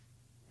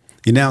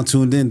You're now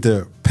tuned in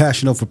to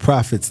Passion Over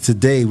Profits.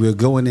 Today, we're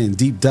going in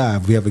deep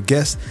dive. We have a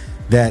guest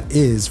that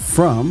is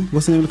from,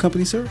 what's the name of the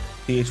company, sir?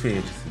 PHP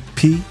Agency.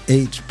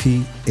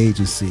 PHP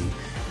Agency.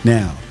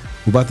 Now,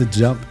 we're about to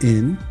jump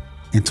in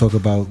and talk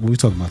about, what are we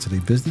talking about today?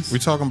 Business? We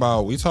talking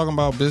about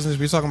business.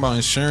 We talking about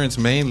insurance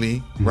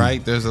mainly,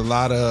 right? There's a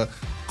lot of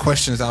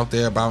questions out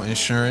there about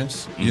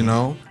insurance. You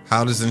know,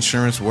 how does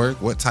insurance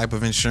work? What type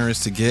of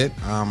insurance to get?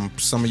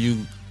 Some of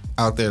you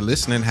out there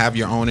listening have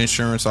your own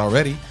insurance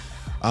already.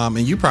 And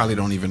you probably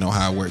don't even know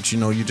how it works. You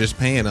know, you're just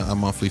paying a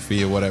monthly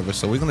fee or whatever.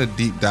 So we're going to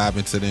deep dive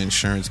into the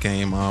insurance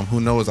game.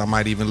 Who knows? I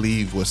might even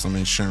leave with some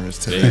insurance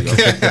today.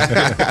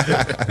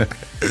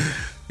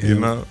 You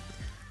know?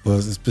 Well,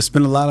 it's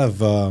been a lot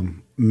of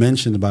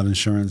mention about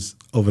insurance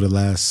over the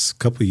last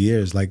couple of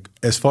years. Like,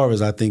 as far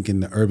as I think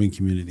in the urban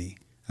community,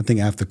 I think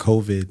after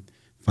COVID,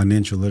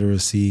 financial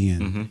literacy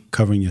and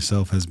covering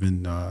yourself has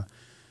been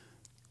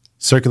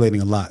circulating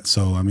a lot.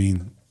 So, I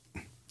mean,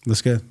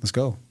 let's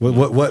go.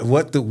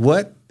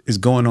 What is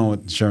going on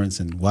with insurance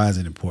and why is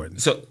it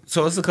important? So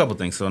it's a couple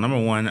things. So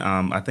number one,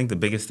 I think the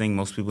biggest thing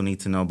most people need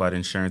to know about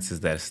insurance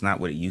is that it's not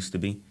what it used to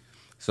be.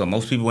 So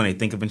most people, when they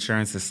think of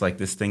insurance, it's like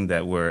this thing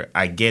that where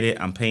I get it,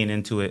 I'm paying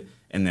into it,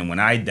 and then when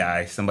I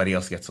die, somebody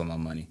else gets all my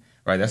money.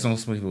 Right? That's what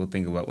most people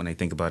think about when they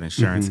think about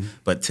insurance.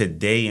 But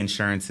today,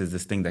 insurance is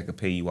this thing that could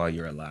pay you while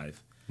you're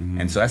alive.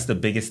 And so that's the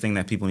biggest thing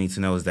that people need to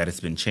know is that it's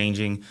been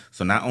changing.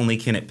 So not only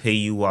can it pay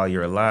you while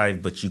you're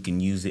alive, but you can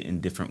use it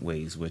in different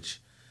ways,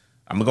 which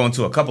I'm going to go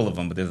into a couple of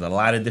them, but there's a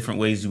lot of different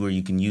ways where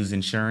you can use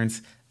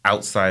insurance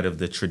outside of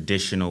the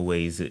traditional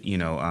ways that,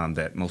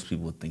 that most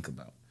people would think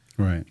about.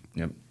 Right.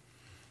 Yep.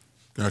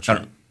 Gotcha. I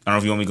don't know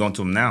if you want me to go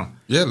into them now.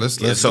 Yeah, let's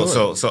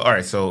so all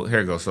right, so here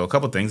it goes. So a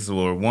couple things.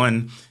 So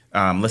one,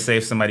 let's say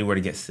if somebody were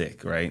to get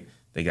sick, right?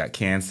 They got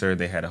cancer,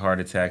 they had a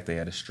heart attack, they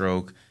had a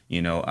stroke.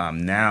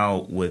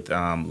 Now with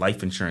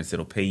life insurance,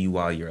 it'll pay you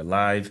while you're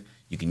alive.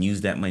 You can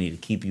use that money to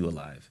keep you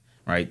alive,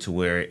 right? To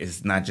where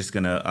it's not just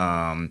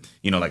gonna,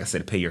 like I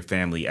said, pay your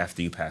family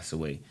after you pass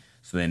away.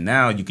 So then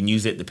now you can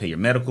use it to pay your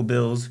medical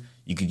bills.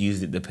 You could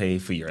use it to pay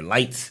for your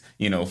lights,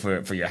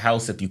 for your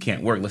house if you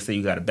can't work. Let's say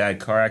you got a bad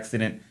car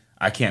accident.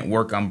 I can't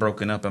work. I'm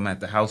broken up. I'm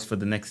at the house for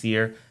the next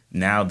year.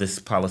 Now this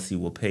policy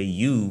will pay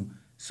you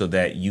so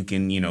that you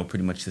can,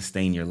 pretty much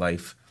sustain your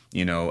life.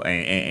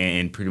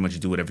 And pretty much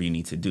do whatever you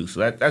need to do.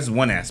 So that's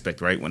one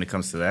aspect, right, when it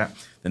comes to that.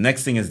 The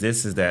next thing is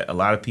that a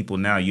lot of people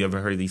now, you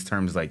ever heard of these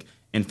terms like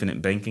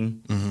infinite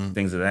banking,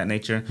 things of that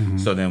nature?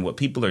 So then what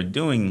people are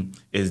doing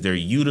is they're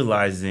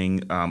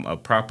utilizing a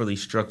properly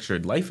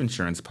structured life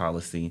insurance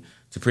policy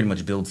to pretty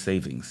much build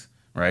savings,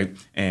 right?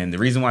 And the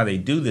reason why they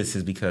do this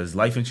is because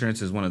life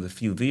insurance is one of the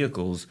few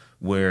vehicles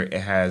where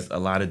it has a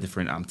lot of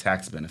different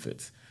tax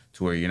benefits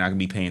to where you're not going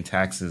to be paying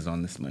taxes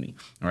on this money,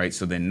 all right?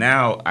 So then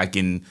now I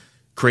can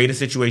create a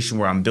situation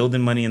where I'm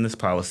building money in this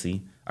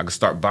policy. I can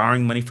start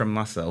borrowing money from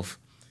myself.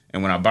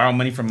 And when I borrow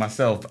money from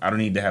myself, I don't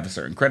need to have a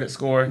certain credit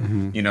score.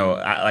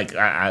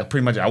 I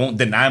pretty much, I won't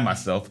deny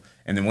myself.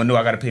 And then when do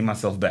I got to pay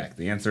myself back?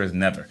 The answer is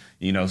never.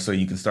 So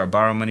you can start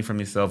borrowing money from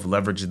yourself,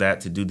 leverage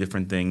that to do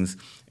different things.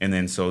 And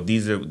then so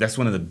that's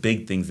one of the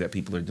big things that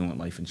people are doing with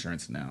life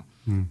insurance now.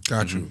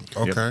 Got you.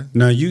 Okay. Yep.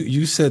 Now,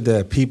 you said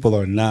that people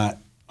are not,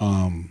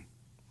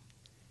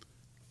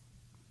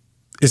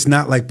 it's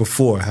not like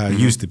before how it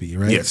used to be,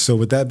 right? Yes. So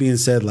with that being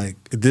said, like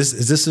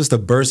is this just a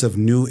burst of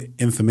new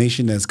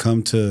information that's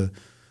come to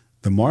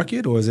the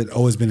market, or has it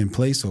always been in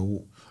place?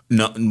 Or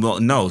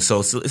No. So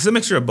it's a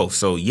mixture of both.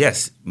 So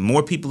yes,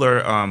 more people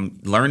are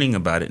learning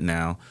about it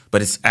now,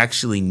 but it's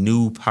actually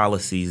new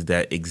policies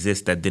that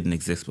exist that didn't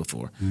exist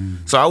before.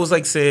 So I was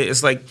say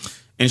it's like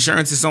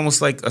insurance is almost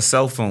like a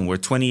cell phone where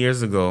 20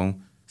 years ago,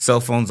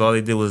 cell phones, all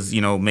they did was,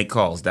 make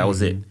calls. That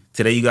was it.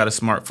 Today you got a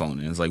smartphone,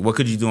 and it's like, what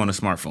could you do on a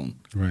smartphone?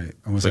 Right,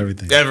 almost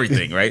everything.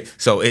 Everything, right?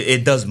 So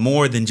it does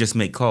more than just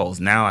make calls.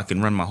 Now I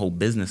can run my whole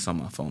business on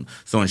my phone.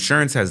 So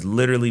insurance has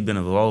literally been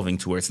evolving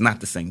to where it's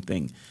not the same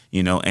thing,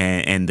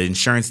 and the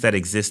insurance that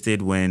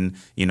existed when,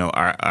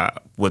 our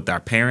with our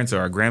parents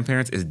or our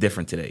grandparents is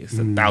different today. It's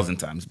 1,000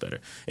 times better.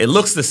 It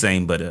looks the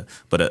same, but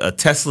a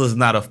Tesla is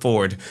not a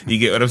Ford. You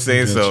get what I'm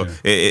saying? So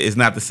it's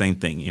not the same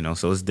thing,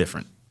 so it's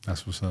different.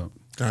 That's what's up.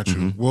 Got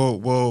you.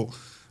 Well,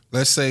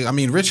 let's say,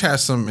 Rich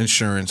has some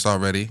insurance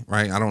already,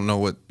 right? I don't know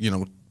what,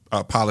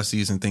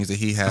 policies and things that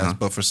he has,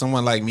 but for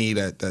someone like me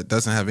that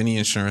doesn't have any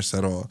insurance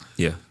at all.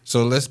 Yeah.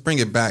 So let's bring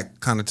it back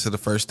kind of to the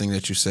first thing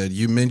that you said.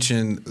 You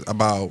mentioned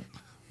about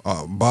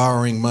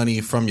borrowing money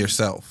from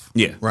yourself.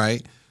 Yeah.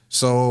 Right?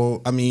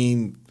 So,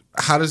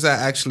 how does that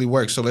actually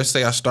work? So let's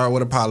say I start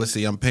with a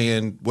policy. I'm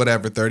paying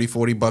whatever,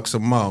 $30-$40 a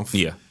month.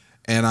 Yeah.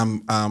 And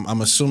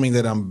I'm assuming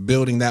that I'm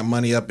building that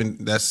money up,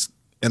 and that's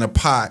in a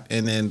pot,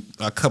 and then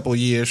a couple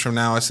years from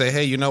now I say,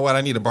 hey, you know what, I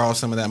need to borrow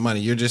some of that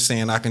money. You're just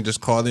saying I can just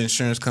call the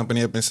insurance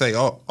company up and say,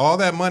 oh, all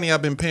that money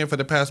I've been paying for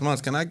the past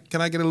months, can I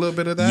get a little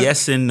bit of that?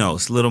 Yes and no.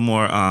 It's a little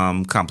more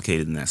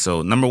complicated than that.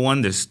 So number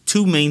one, there's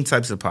two main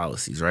types of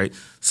policies, right?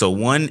 So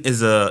one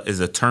is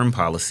a term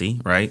policy,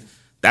 right?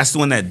 That's the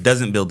one that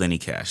doesn't build any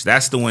cash.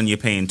 That's the one you're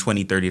paying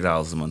 $20,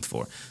 $30 a month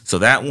for. So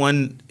that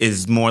one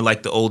is more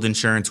like the old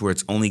insurance where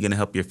it's only going to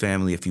help your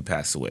family if you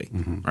pass away,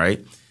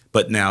 right?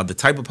 But now the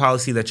type of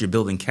policy that you're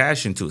building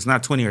cash into, it's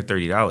not $20 or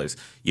 $30.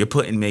 You're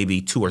putting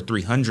maybe $200 or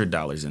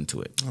 $300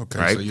 into it. Okay,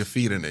 right? so you're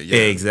feeding it.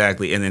 Yeah,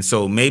 exactly. And then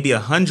so maybe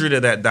 $100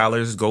 of that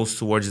dollars goes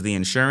towards the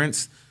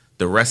insurance.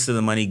 The rest of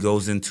the money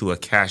goes into a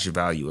cash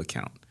value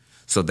account.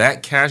 So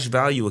that cash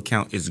value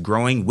account is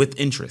growing with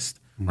interest.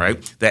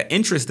 Right, that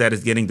interest that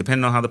is getting,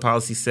 depending on how the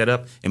policy is set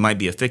up, it might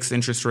be a fixed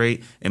interest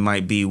rate, it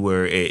might be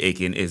where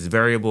is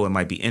variable, it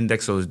might be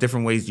indexed. So there's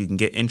different ways you can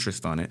get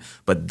interest on it.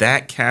 But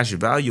that cash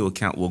value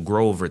account will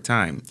grow over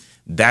time.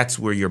 That's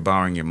where you're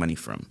borrowing your money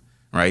from,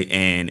 right?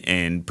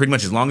 And pretty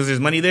much as long as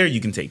there's money there,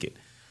 you can take it.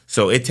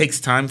 So it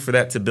takes time for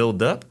that to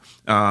build up.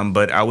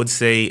 But I would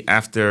say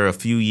after a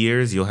few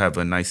years, you'll have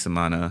a nice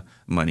amount of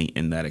money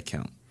in that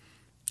account.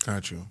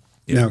 Got you.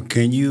 Now,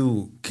 can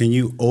you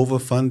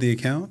overfund the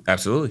account?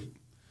 Absolutely.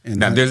 And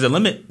now there's a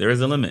limit. There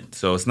is a limit.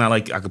 So it's not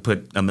like I could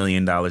put $1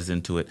 million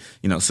into it.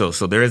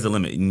 So there is a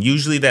limit. And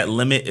usually that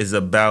limit is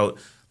about,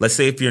 let's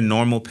say if your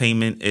normal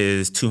payment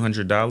is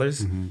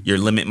 $200, your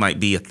limit might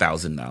be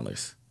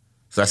 $1,000.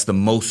 So that's the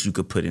most you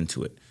could put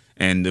into it.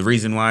 And the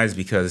reason why is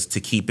because to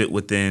keep it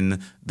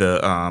within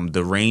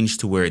the range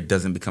to where it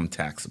doesn't become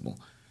taxable.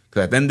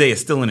 Because at the end of the day,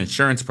 it's still an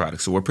insurance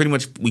product. So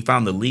we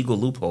found the legal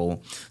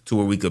loophole to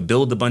where we could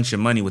build a bunch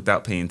of money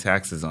without paying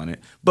taxes on it.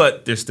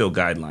 But there's still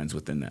guidelines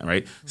within that,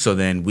 right? So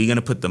then we're going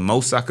to put the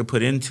most I could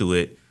put into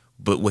it,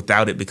 but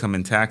without it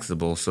becoming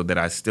taxable so that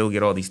I still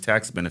get all these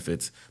tax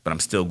benefits, but I'm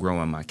still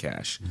growing my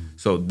cash.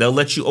 So they'll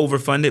let you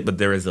overfund it, but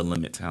there is a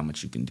limit to how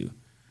much you can do.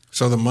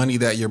 So the money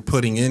that you're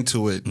putting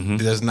into it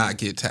does not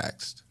get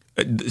taxed.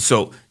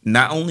 So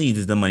not only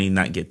does the money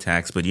not get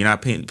taxed, but you're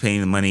not paying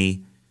the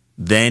money.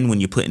 Then when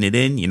you're putting it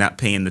in, you're not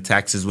paying the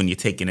taxes when you're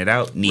taking it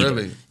out. Neither.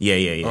 Really?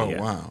 Yeah. Oh,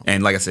 wow.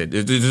 And like I said,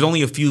 there's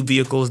only a few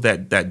vehicles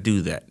that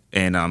do that,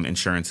 and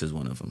insurance is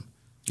one of them.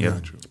 Yep.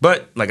 Gotcha.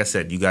 But like I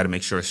said, you got to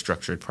make sure it's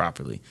structured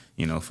properly,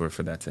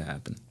 for that to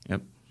happen.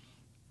 Yep.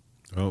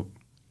 Oh,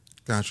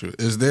 Got you.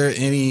 Is there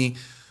any,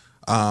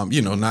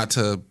 not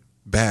to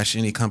bash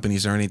any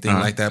companies or anything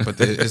like that, but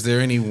is there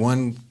any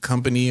one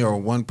company or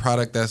one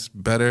product that's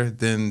better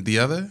than the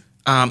other?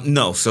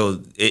 No, so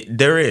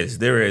there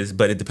is,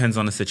 but it depends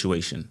on the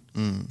situation.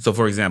 So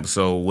for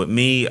example, with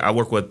me, I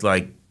work with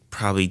like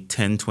probably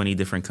 10, 20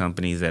 different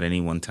companies at any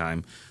one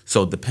time.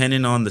 So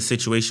depending on the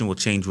situation will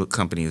change what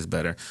company is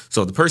better.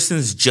 So if the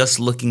person's just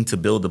looking to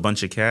build a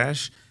bunch of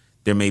cash,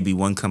 there may be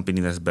one company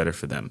that's better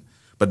for them.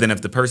 But then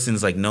if the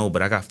person's like, no,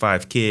 but I got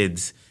 5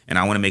 kids and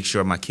I want to make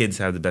sure my kids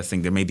have the best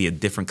thing, there may be a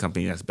different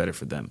company that's better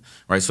for them,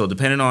 right? So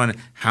depending on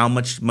how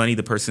much money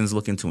the person's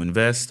looking to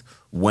invest,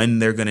 when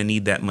they're going to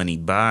need that money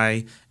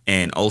by,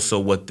 and also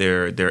what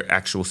their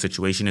actual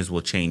situation is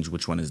will change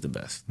which one is the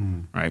best,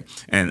 right?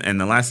 And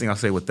the last thing I'll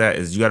say with that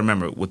is you got to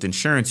remember, with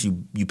insurance,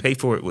 you pay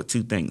for it with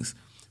 2 things.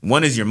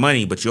 One is your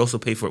money, but you also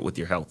pay for it with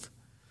your health.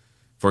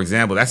 For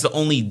example, that's the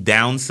only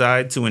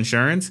downside to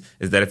insurance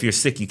is that if you're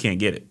sick, you can't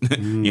get it.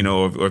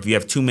 Or if you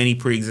have too many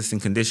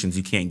pre-existing conditions,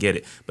 you can't get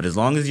it. But as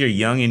long as you're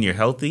young and you're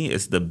healthy,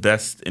 it's the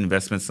best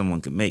investment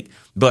someone can make.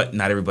 But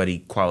not everybody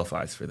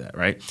qualifies for that,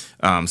 right?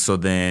 So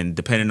then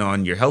depending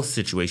on your health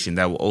situation,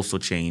 that will also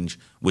change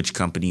which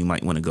company you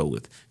might want to go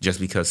with. Just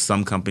because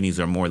some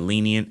companies are more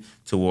lenient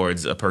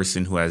towards a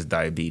person who has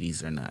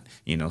diabetes or not.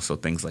 So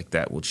things like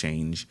that will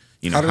change.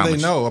 How do they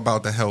know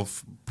about the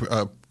health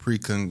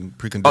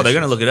preconditions? Oh, they're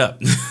gonna look it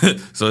up.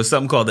 So it's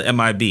something called the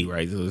MIB,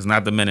 right? So it's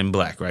not the Men in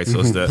Black, right? So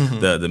it's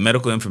the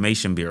Medical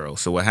Information Bureau.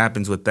 So what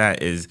happens with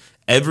that is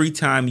every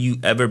time you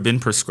ever been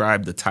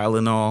prescribed the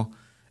Tylenol,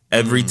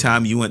 every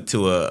time you went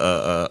to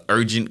a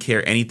urgent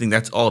care, anything,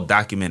 that's all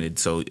documented.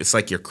 So it's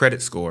like your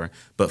credit score,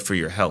 but for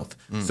your health.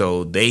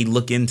 So they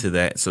look into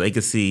that so they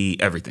can see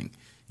everything.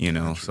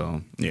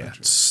 So yeah,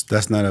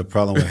 that's not a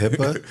problem with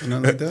HIPAA or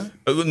nothing like that.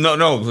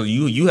 No. So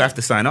you have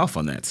to sign off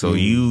on that. So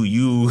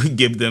you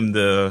give them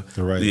the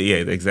right. Yeah,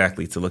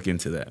 exactly, to look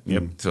into that.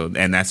 Yep. So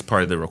and that's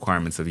part of the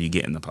requirements of you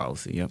getting the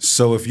policy. Yep.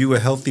 So if you were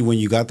healthy when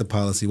you got the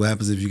policy, what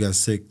happens if you got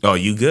sick? Oh,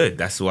 you good.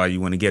 That's why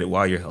you want to get it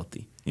while you're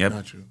healthy. Yep.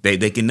 Got you.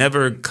 They can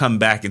never come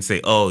back and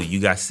say, oh, you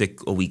got sick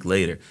a week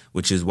later,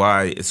 which is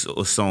why it's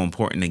so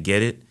important to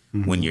get it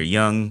when you're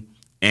young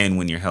and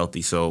when you're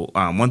healthy. So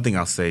one thing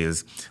I'll say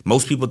is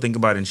most people think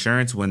about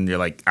insurance when they're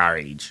like our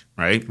age,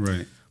 right?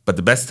 Right. But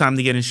the best time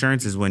to get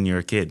insurance is when you're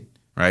a kid,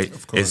 right?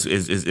 Of course.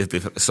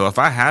 So if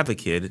I have a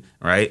kid,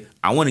 right,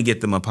 I want to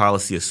get them a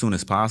policy as soon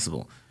as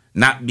possible.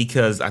 Not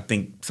because I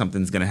think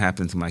something's going to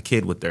happen to my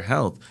kid with their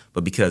health,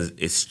 but because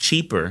it's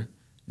cheaper,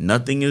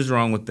 nothing is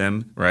wrong with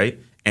them, right?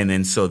 And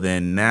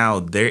then now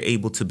they're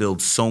able to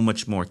build so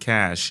much more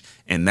cash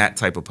in that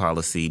type of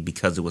policy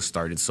because it was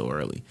started so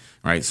early,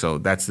 right? So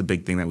that's the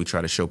big thing that we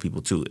try to show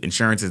people too.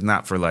 Insurance is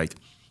not for like,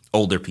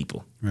 older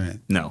people. Right.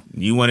 No,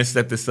 you want to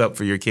set this up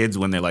for your kids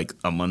when they're like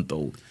a month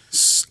old.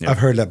 I've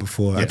heard that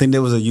before. Yeah. I think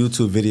there was a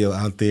YouTube video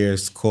out there.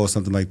 It's called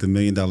something like the $1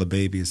 Million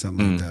Baby or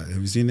something like that.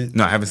 Have you seen it?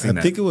 No, I haven't seen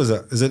that. I think it was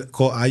is it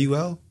called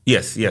IUL?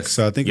 Yes.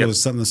 So I think it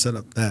was something to set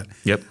up that.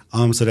 Yep.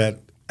 So that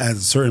at a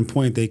certain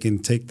point they can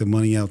take the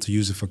money out to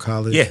use it for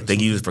college. Yeah, they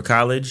can use it for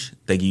college.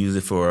 They can use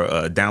it for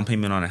a down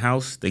payment on a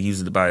house. They can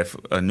use it to buy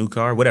a new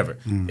car, whatever.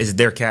 It's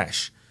their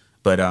cash.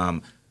 But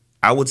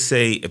I would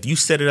say if you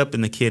set it up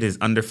and the kid is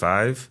under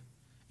 5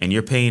 and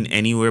you're paying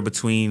anywhere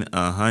between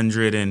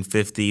 $150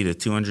 to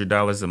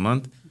 $200 a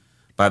month,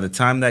 by the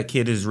time that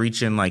kid is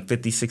reaching like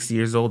 50, 60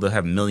 years old, they'll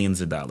have millions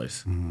of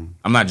dollars.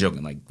 I'm not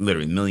joking, like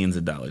literally millions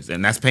of dollars.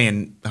 And that's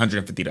paying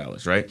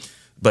 $150, right?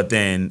 But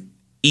then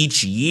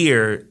each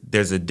year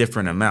there's a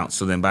different amount.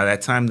 So then by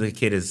that time the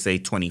kid is, say,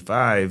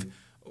 25,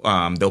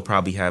 they'll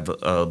probably have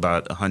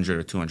about 100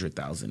 or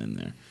 200,000 in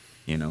there.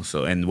 You know,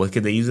 so, and what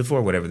could they use it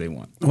for? Whatever they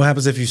want. What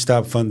happens if you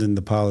stop funding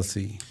the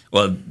policy?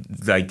 Well,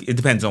 like it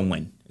depends on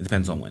when.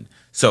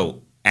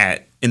 So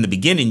in the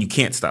beginning, you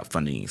can't stop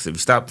funding it. So if you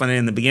stop funding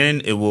in the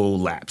beginning, it will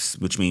lapse,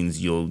 which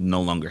means you'll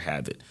no longer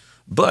have it.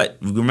 But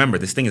remember,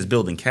 this thing is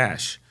building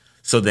cash.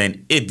 So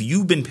then if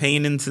you've been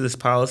paying into this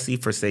policy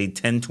for, say,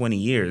 10, 20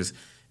 years,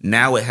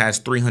 now it has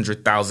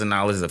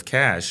 $300,000 of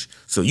cash.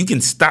 So you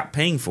can stop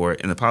paying for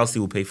it and the policy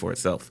will pay for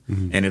itself.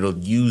 And it'll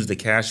use the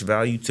cash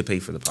value to pay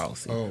for the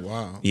policy. Oh,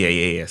 wow.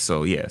 Yeah.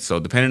 So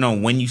depending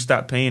on when you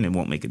stop paying, it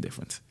won't make a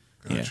difference.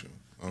 Gotcha.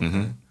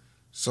 Okay.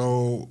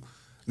 So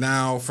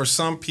now for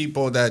some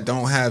people that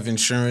don't have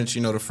insurance,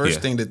 you know, the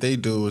first thing that they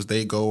do is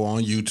they go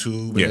on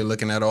YouTube and they're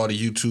looking at all the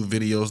YouTube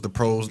videos, the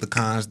pros, the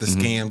cons, the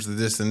scams, the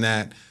this and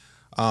that.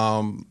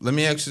 Let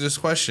me ask you this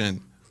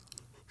question.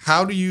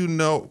 How do you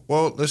know?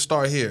 Well, let's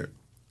start here.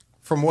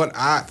 From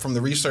the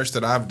research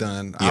that I've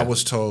done, I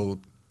was told,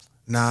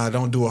 nah,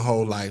 don't do a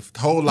whole life.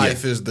 Whole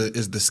life is the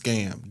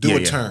scam. Do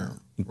a term.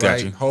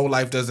 Gotcha. Right? Whole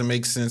life doesn't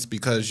make sense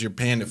because you're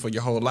paying it for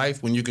your whole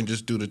life when you can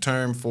just do the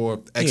term for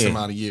X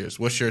amount of years.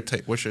 What's your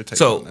take on that?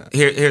 So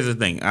here's the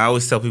thing. I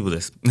always tell people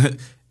this.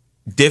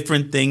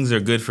 Different things are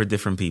good for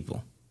different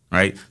people,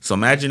 right? So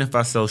imagine if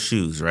I sell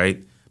shoes,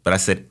 right? But I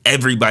said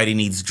everybody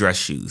needs dress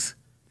shoes.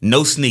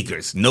 No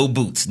sneakers, no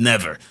boots,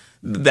 never.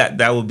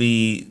 That would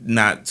be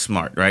not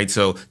smart, right?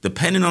 So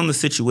depending on the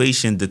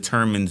situation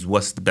determines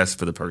what's the best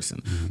for the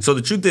person. So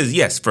the truth is,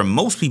 yes, for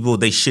most people,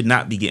 they should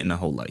not be getting a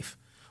whole life.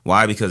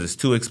 Why? Because it's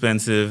too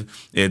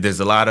expensive. There's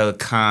a lot of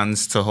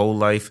cons to whole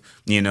life,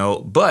 you know.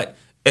 But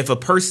if a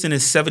person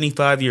is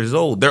 75 years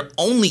old, their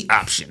only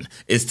option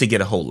is to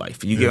get a whole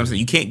life. You get what I'm saying?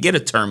 You can't get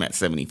a term at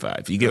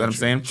 75. You get what I'm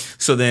saying?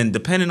 So then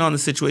depending on the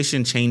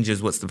situation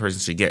changes what the person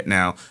should get.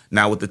 Now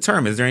with the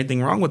term, is there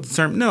anything wrong with the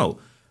term? No.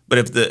 But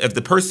if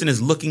the person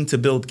is looking to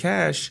build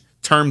cash,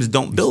 terms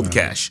don't build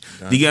cash.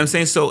 You get what I'm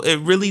saying? So it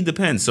really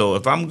depends. So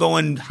if I'm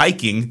going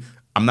hiking,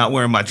 I'm not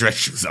wearing my dress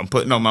shoes. I'm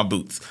putting on my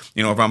boots.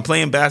 You know, if I'm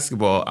playing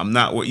basketball, I'm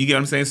not. You get what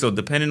I'm saying? So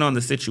depending on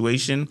the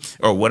situation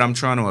or what I'm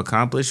trying to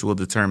accomplish will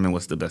determine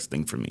what's the best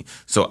thing for me.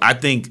 So I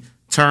think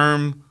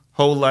term,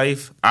 whole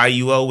life,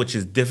 IUL, which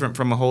is different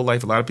from a whole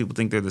life. A lot of people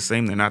think they're the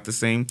same. They're not the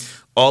same.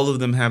 All of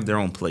them have their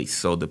own place.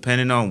 So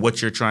depending on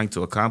what you're trying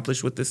to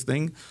accomplish with this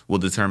thing will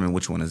determine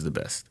which one is the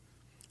best.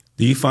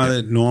 Do you find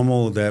it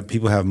normal that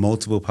people have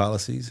multiple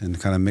policies and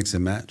kind of mix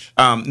and match?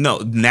 No,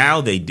 now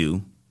they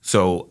do.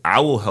 So I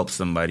will help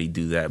somebody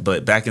do that.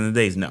 But back in the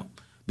days, no.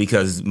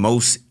 Because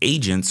most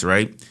agents,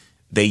 right,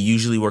 they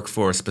usually work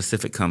for a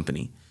specific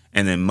company.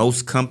 And then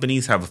most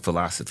companies have a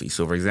philosophy.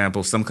 So, for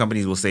example, some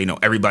companies will say, no,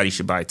 everybody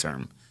should buy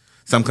term.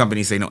 Some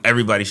companies say, no,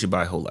 everybody should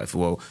buy whole life.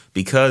 Well,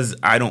 because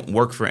I don't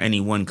work for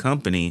any one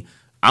company,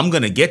 I'm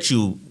going to get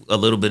you a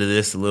little bit of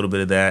this, a little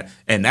bit of that.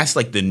 And that's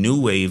like the new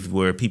wave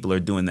where people are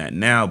doing that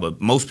now. But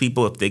most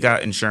people, if they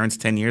got insurance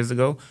 10 years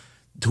ago,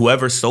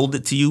 whoever sold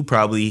it to you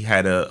probably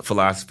had a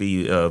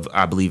philosophy of,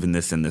 I believe in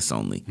this and this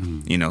only.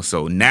 You know,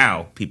 so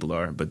now people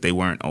are, but they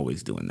weren't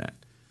always doing that.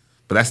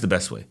 But that's the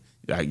best way.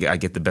 I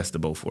get the best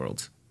of both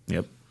worlds.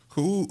 Yep.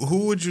 Who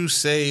would you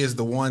say is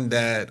the one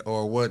that,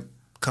 or what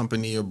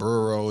company or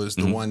bureau is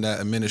the one that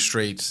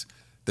administrates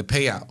the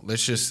payout?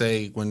 Let's just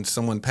say when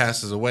someone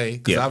passes away,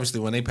 because obviously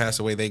when they pass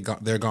away,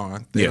 they're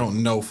gone. They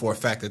don't know for a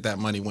fact that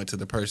money went to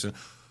the person.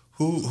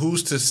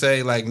 Who's to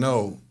say, like,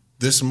 no,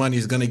 this money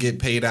is going to get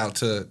paid out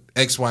to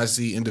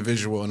XYZ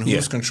individual, and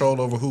who's control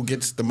over who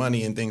gets the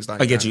money and things like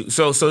that? I get you.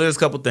 So there's a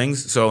couple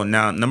things. So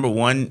now, number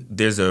one,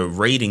 there's a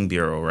rating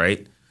bureau,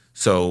 right?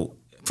 So,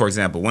 for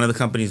example, one of the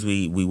companies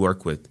we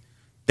work with,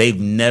 they've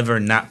never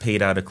not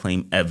paid out a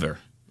claim ever,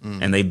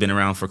 and they've been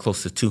around for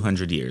close to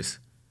 200 years.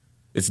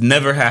 It's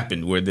never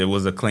happened where there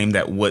was a claim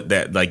that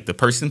like the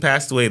person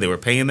passed away, they were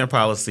paying their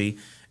policy,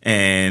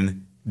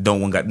 and no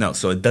one got no.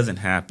 So it doesn't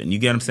happen. You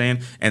get what I'm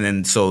saying? And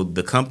then so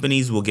the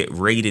companies will get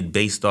rated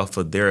based off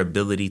of their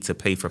ability to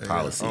pay for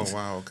policies. Oh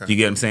wow, okay. You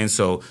get what I'm saying?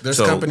 So there's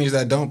companies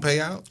that don't pay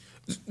out?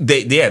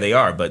 They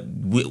are, but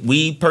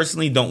we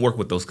personally don't work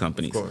with those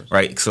companies,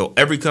 right? So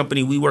every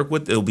company we work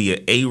with, it'll be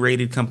an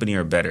A-rated company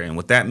or better. And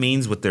what that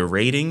means with their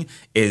rating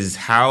is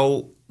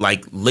how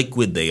like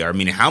liquid they are.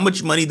 Meaning, how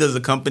much money does a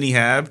company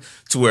have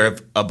to where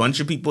if a bunch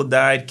of people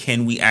died,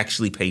 can we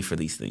actually pay for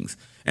these things?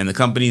 And the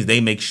companies,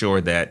 they make sure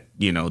that,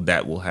 you know,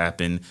 that will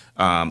happen.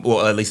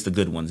 Well, at least the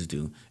good ones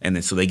do. And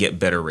then so they get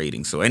better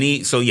ratings. So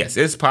yes,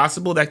 it's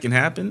possible that can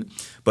happen.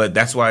 But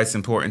that's why it's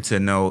important to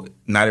know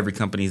not every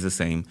company is the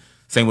same.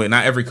 Same way,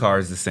 not every car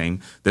is the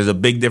same. There's a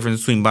big difference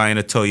between buying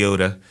a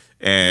Toyota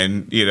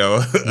and, you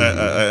know,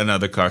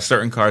 another car.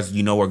 Certain cars,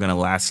 you know, are going to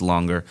last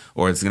longer,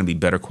 or it's going to be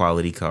better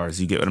quality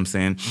cars. You get what I'm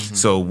saying?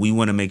 So we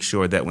want to make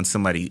sure that when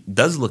somebody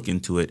does look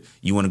into it,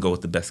 you want to go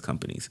with the best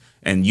companies.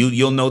 And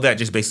you'll know that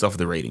just based off of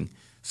the rating.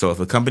 So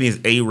if a company is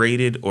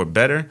A-rated or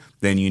better,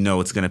 then you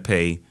know it's going to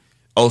pay.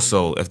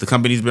 Also, if the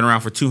company's been around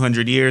for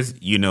 200 years,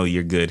 you know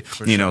you're good.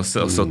 You know,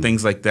 so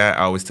things like that,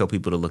 I always tell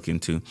people to look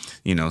into.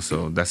 You know,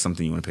 so that's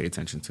something you want to pay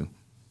attention to.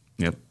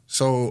 Yep.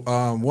 So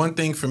one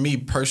thing for me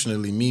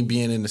personally, me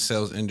being in the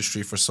sales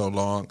industry for so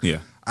long,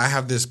 I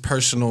have this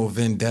personal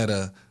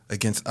vendetta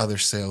against other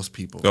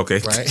salespeople. Okay.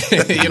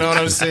 Right? You know what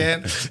I'm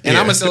saying? And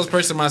I'm a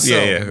salesperson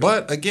myself.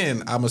 But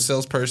again, I'm a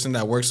salesperson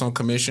that works on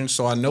commission,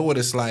 so I know what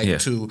it's like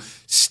to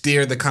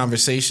steer the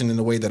conversation in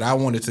the way that I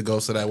want it to go,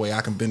 so that way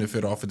I can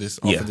benefit off of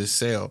this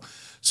sale.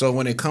 So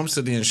when it comes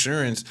to the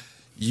insurance,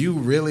 you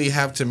really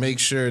have to make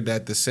sure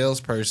that the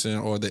salesperson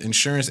or the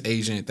insurance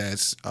agent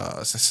that's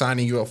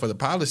signing you up for the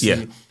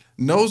policy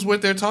knows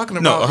what they're talking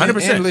about.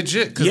 100%. And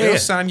legit, because they'll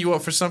sign you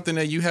up for something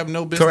that you have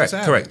no business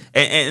having. Correct.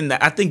 And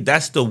I think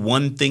that's the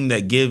one thing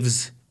that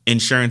gives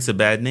insurance a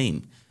bad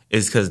name,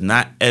 is because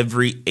not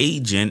every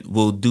agent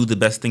will do the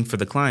best thing for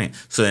the client.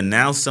 So then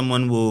now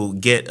someone will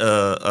get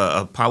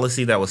a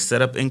policy that was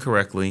set up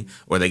incorrectly,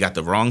 or they got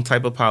the wrong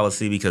type of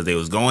policy because they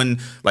was going,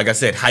 like I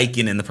said,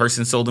 hiking, and the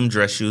person sold them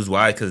dress shoes.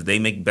 Why? Because they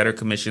make better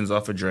commissions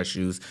off of dress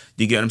shoes.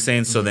 Do you get what I'm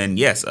saying? So then,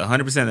 yes,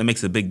 100%, that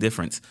makes a big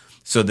difference.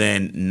 So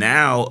then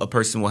now a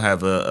person will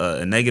have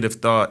a negative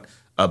thought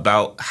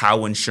about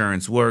how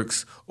insurance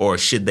works, or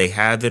should they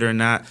have it or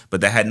not.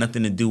 But that had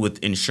nothing to do with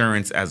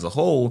insurance as a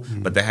whole,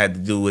 but that had to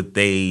do with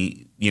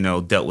they, you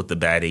know, dealt with a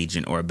bad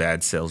agent or a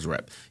bad sales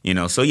rep. You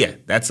know, so yeah,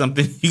 that's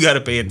something you got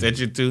to pay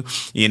attention to,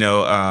 you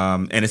know,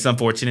 and it's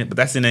unfortunate, but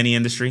that's in any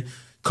industry.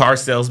 Car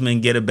salesmen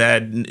get a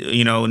bad,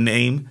 you know,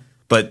 name.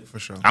 But for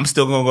sure, I'm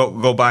still going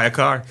to go buy a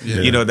car.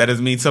 You know, that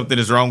doesn't mean something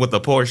is wrong with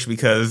the Porsche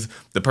because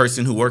the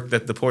person who worked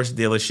at the Porsche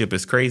dealership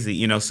is crazy,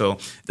 you know. So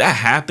that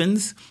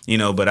happens, you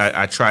know, but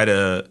I try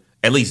to,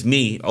 at least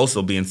me,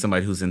 also being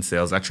somebody who's in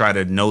sales, I try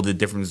to know the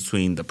difference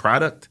between the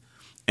product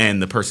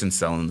and the person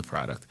selling the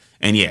product.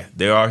 And yeah,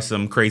 there are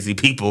some crazy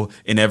people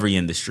in every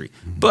industry,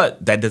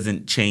 but that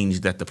doesn't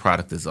change that the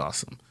product is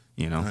awesome,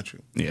 you know. Not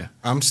true. Yeah.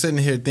 I'm sitting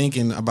here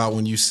thinking about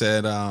when you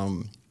said,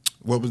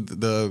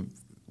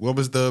 what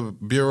was the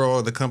bureau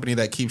or the company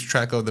that keeps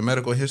track of the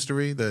medical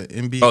history? The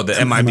MB. Oh, the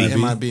MIB.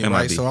 MIB,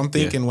 right? So I'm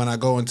thinking when I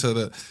go into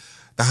the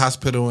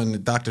hospital and the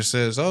doctor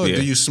says, "Oh,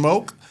 do you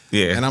smoke?"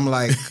 Yeah. And I'm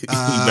like, you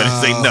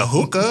better say no.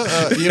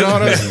 Hookah? You know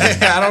what I'm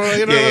saying? I don't know.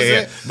 You know what I'm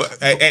saying? But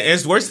and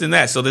it's worse than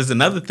that. So there's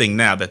another thing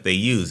now that they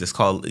use. It's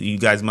called, you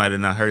guys might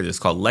have not heard of it. It's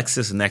called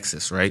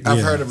LexisNexis, right?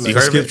 I've heard of it. You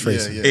heard of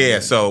it?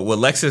 Yeah. So with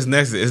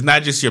LexisNexis, it's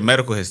not just your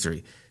medical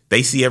history.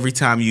 They see every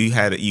time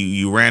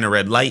you ran a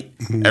red light,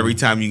 every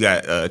time you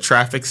got a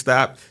traffic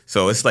stop.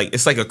 So it's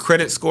like a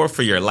credit score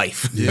for your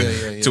life.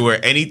 To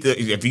where anything,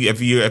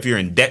 if you're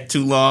in debt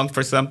too long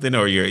for something,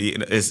 or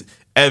it's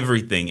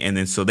everything. And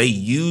then so they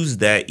use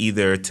that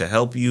either to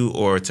help you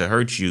or to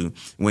hurt you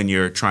when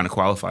you're trying to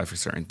qualify for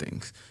certain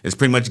things. It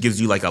pretty much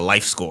gives you like a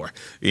life score,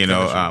 you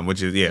know,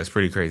 which is it's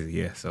pretty crazy.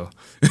 Yeah. So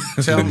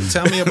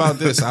tell me about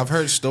this. I've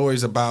heard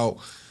stories about,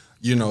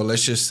 you know,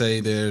 let's just say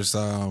there's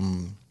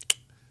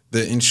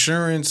the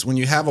insurance, when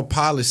you have a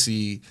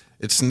policy,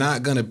 it's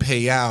not going to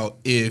pay out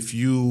if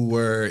you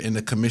were in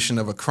the commission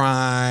of a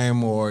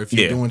crime, or if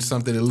you're doing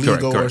something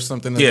illegal or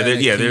something like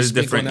that. There's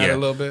different. A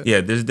little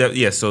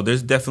bit? So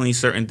there's definitely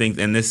certain things.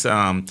 And this,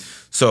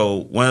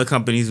 so one of the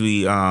companies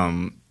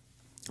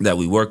that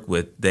we work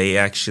with, they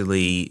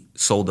actually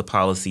sold a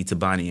policy to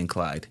Bonnie and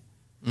Clyde,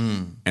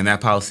 and that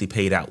policy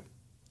paid out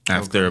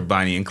after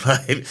Bonnie and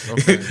Clyde.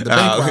 The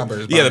bank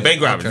robbers. The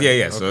bank robbers.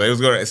 Okay. So they was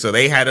going. So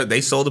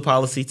they sold the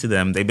policy to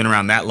them. They've been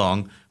around that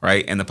long,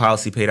 right? And the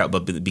policy paid out.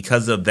 But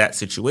because of that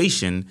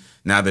situation,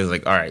 now they're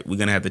like, all right, we're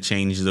gonna have to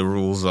change the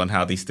rules on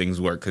how these things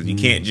work, because you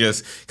can't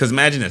just. Because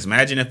imagine this.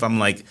 Imagine if I'm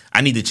like,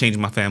 I need to change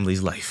my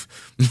family's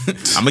life.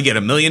 I'm gonna get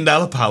 $1 million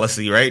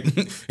policy, right?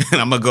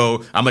 And I'm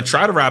gonna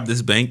try to rob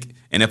this bank.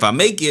 And if I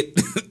make it,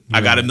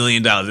 I got $1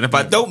 million. And if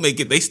I don't make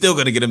it, they still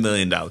gonna get $1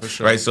 million,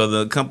 right? So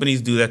the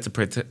companies do that to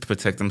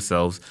protect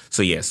themselves.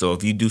 So yeah, so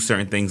if you do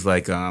certain things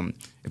like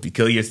if you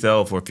kill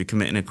yourself or if you're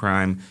committing a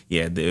crime,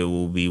 it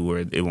will be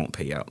where it won't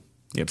pay out.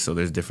 Yep. So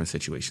there's different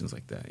situations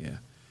like that. Yeah.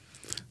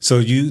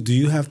 So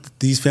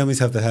these families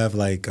have to have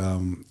like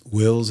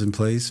wills in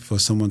place for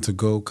someone to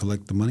go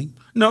collect the money?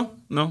 No,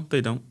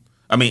 they don't.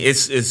 I mean,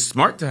 it's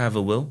smart to have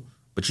a will,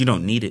 but you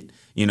don't need it.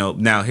 You know,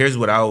 now here's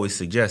what I always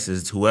suggest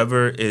is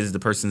whoever is the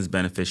person's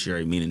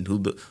beneficiary, meaning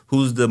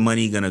who's the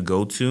money going to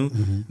go to,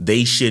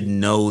 they should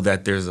know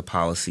that there's a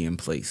policy in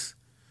place.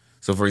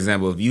 So, for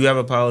example, if you have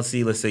a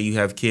policy, let's say you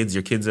have kids,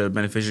 your kids are a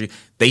beneficiary,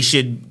 they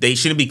shouldn't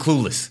be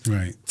clueless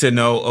to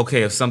know,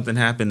 okay, if something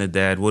happened to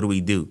dad, what do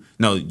we do?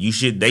 No,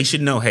 they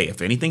should know, hey,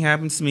 if anything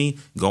happens to me,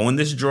 go in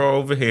this drawer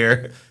over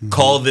here,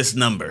 call this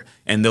number,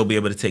 and they'll be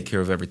able to take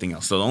care of everything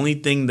else. So the only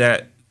thing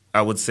that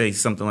I would say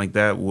something like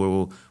that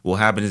will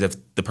happen is if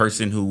the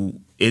person who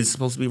is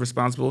supposed to be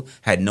responsible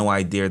had no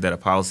idea that a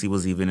policy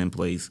was even in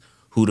place,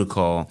 who to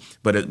call.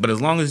 But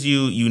as long as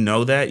you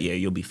know that, yeah,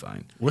 you'll be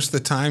fine. What's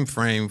the time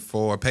frame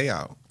for a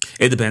payout?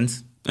 It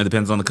depends. It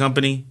depends on the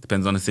company.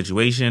 Depends on the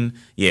situation.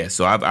 Yeah.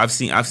 So I've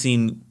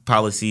seen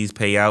policies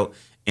pay out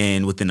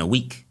within a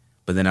week,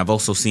 but then I've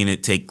also seen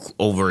it take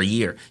over a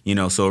year.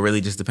 So it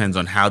really just depends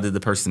on how did the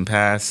person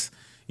pass.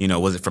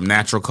 Was it from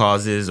natural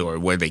causes or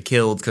were they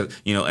killed? Cause,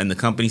 and the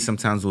company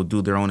sometimes will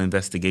do their own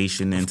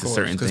investigation into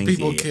certain things. Because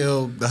people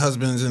kill the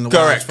husbands and the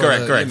wives.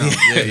 Correct.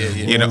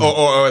 Yeah.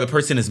 Or the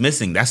person is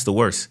missing. That's the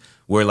worst.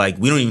 Where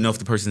we don't even know if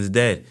the person's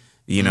dead.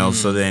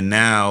 So then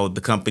now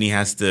the company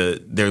has to.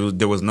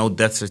 There was no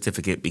death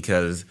certificate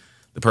because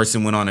the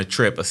person went on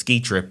a ski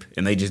trip,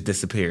 and they just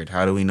disappeared.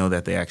 How do we know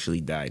that they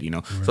actually died?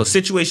 Right. So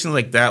situations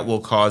like that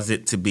will cause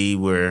it to be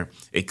where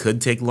it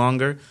could take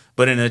longer.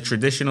 But in a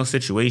traditional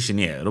situation,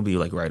 yeah, it'll be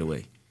right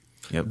away.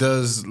 Yep.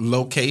 Does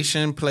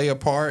location play a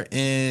part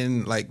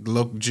in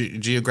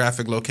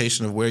geographic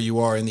location of where you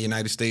are in the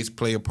United States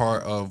play a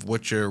part of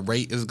what your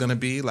rate is going to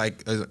be? Am I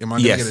going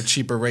to get a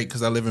cheaper rate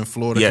because I live in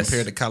Florida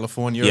compared to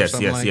California or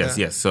something like that?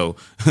 Yes. So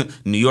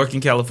New York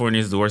and California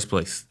is the worst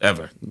place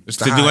ever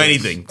to do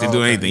anything.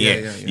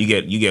 Yeah.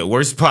 You get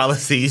worse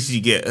policies.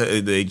 You get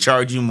they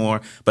charge you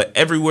more. But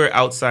everywhere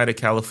outside of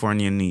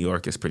California and New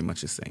York is pretty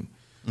much the same.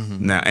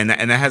 Mm-hmm. Now, and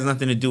that has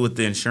nothing to do with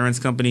the insurance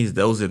companies.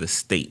 Those are the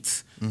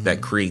states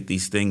that create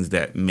these things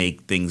that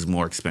make things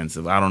more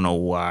expensive. I don't know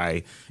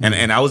why.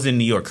 And I was in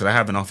New York because I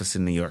have an office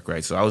in New York,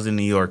 right? So I was in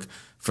New York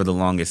for the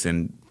longest,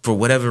 and for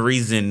whatever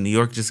reason, New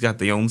York just got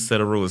their own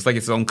set of rules. It's like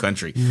its own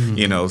country,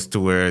 to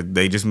where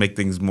they just make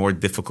things more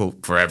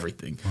difficult for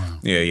everything. Wow.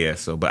 Yeah.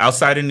 So, but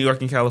outside of New York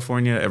and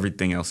California,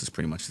 everything else is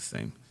pretty much the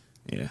same.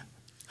 Yeah.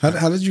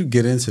 How did you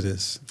get into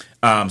this?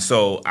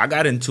 So I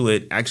got into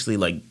it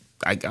actually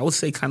I would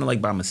say kind of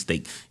by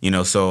mistake,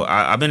 So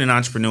I've been an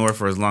entrepreneur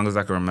for as long as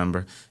I can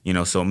remember,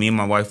 So me and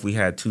my wife, we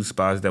had 2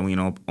 spas that we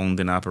owned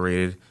and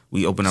operated.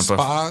 We opened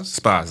up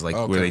spas,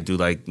 where they do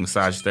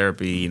massage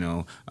therapy,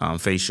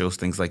 facials,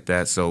 things like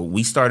that. So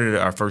we started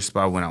our first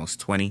spa when I was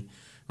 20,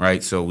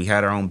 right? So we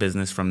had our own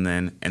business from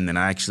then, and then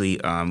I actually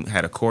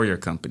had a courier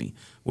company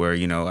where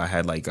I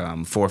had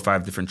 4 or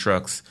 5 different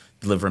trucks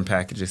delivering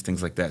packages,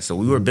 things like that. So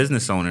we were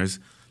business owners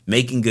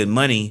making good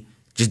money.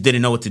 Just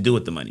didn't know what to do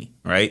with the money,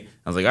 right?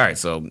 I was like, all right,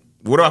 so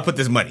where do I put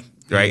this money,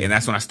 right? And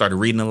that's when I started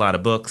reading a lot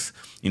of books,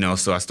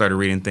 So I started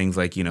reading things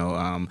like,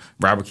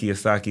 Robert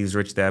Kiyosaki's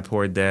Rich Dad,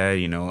 Poor Dad,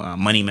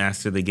 Money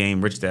Master the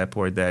Game, Rich Dad,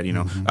 Poor Dad,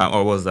 or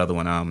what was the other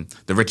one?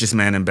 The Richest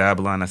Man in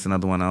Babylon. That's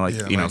another one I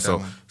like,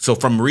 So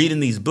from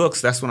reading these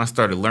books, that's when I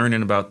started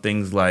learning about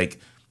things like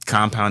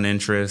compound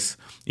interest,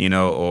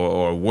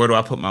 or where do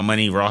I put my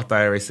money, Roth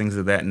IRAs, things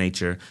of that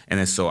nature. And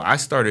then so I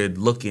started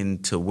looking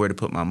to where to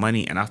put my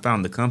money, and I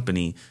found the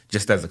company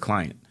just as a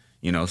client.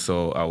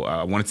 So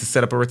I wanted to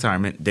set up a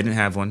retirement, didn't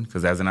have one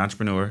because as an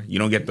entrepreneur, you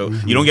don't get a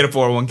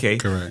 401k.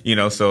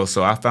 Correct.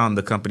 So I found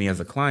the company as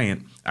a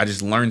client. I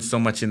just learned so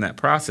much in that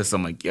process.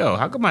 I'm like, yo,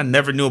 how come I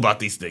never knew about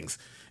these things?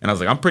 And I was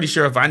like, I'm pretty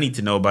sure if I need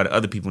to know about it,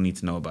 other people need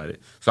to know about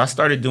it. So I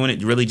started doing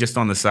it really just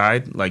on the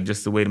side,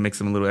 just a way to make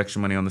some little extra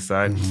money on the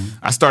side.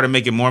 I started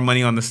making more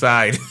money on the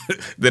side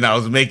than I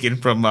was making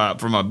from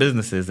my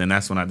businesses, and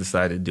that's when I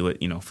decided to do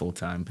it, full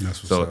time.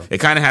 So it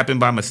kind of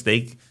happened by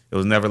mistake. It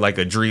was never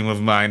a dream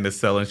of mine to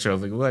sell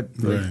insurance. I was like, what?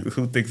 Right.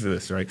 Who thinks of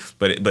this, right?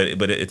 But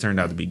it turned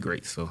out to be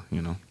great. So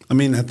I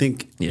mean, I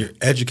think you're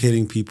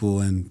educating people,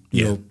 and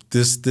you know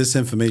this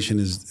information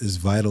is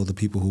vital to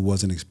people who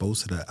wasn't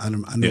exposed to that. I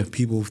know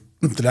people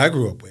that I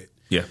grew up with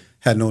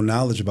had no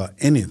knowledge about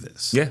any of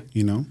this.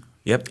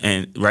 Yep.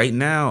 And right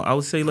now, I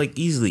would say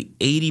easily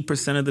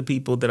 80% of the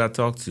people that I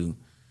talk to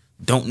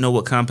don't know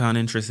what compound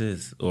interest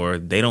is, or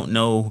they don't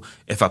know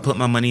if I put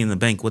my money in the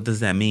bank, what does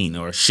that mean?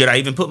 Or should I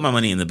even put my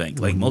money in the bank?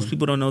 Most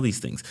people don't know these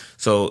things.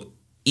 So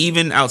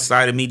even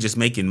outside of me just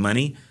making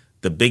money,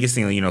 the biggest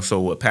thing,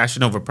 so with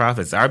Passion Over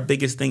Profits, our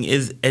biggest thing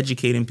is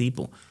educating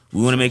people.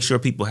 We want to make sure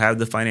people have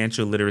the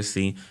financial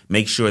literacy,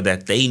 make sure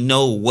that they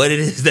know what it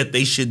is that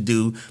they should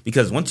do,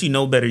 because once you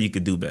know better, you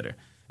could do better.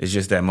 It's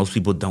just that most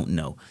people don't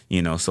know,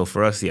 So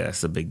for us,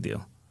 it's a big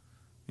deal.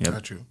 Yep.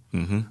 Got you.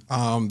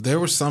 There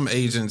were some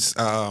agents,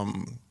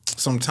 some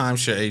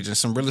timeshare agents,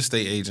 some real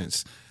estate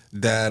agents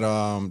that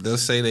they'll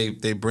say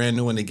they brand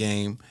new in the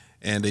game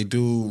and they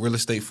do real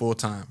estate full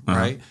time,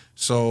 right?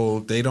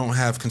 So they don't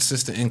have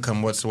consistent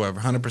income whatsoever,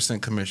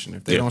 100% commission.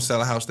 If they don't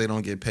sell a house, they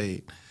don't get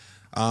paid.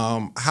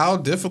 How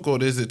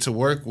difficult is it to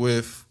work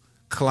with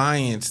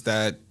clients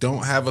that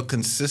don't have a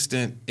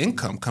consistent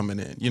income coming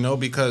in,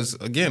 because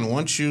again,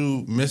 once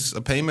you miss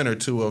a payment or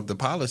two of the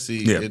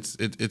policy,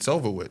 it's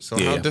over with.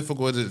 So how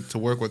difficult is it to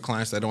work with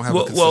clients that don't have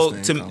a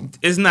consistent income?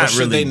 It's not or should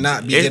really. They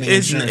not be getting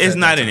insurance? It's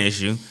not an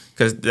issue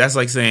Because that's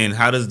like saying,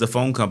 how does the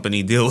phone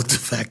company deal with the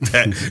fact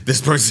that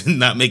this person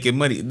not making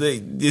money?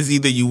 It's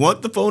either you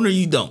want the phone or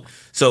you don't.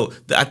 So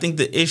I think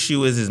the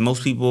issue is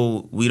most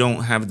people, we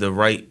don't have the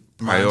right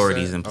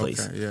priorities in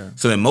place. Okay, yeah.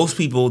 So then most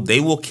people,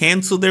 they will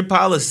cancel their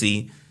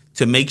policy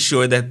to make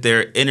sure that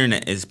their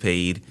internet is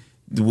paid.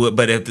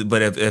 But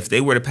if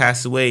they were to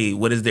pass away,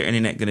 what is their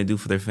internet going to do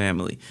for their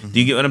family? Do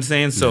you get what I'm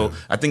saying? So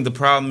I think the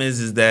problem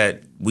is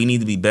that we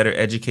need to be better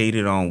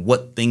educated on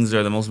what things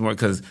are the most important,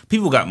 because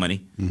people got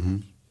money.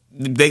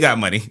 They got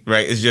money,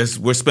 right? It's just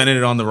we're spending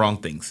it on the wrong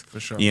things.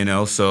 For sure. You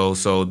know, so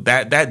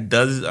that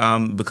does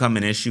become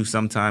an issue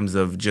sometimes,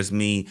 of just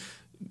me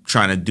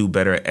trying to do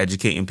better at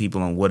educating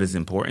people on what is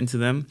important to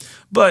them.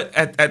 But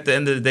at the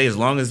end of the day, as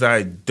long as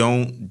I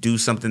don't do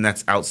something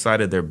that's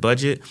outside of their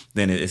budget,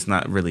 then it's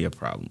not really a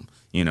problem.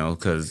 You know,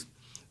 because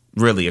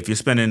really, if you're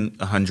spending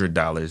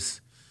 $100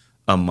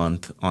 a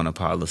month on a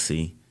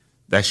policy,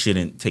 that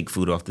shouldn't take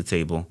food off the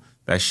table.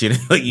 That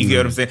shouldn't, like, you get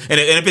what I'm saying? And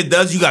if it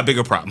does, you got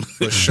bigger problems.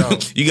 For sure.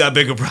 You got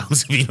bigger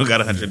problems if you don't got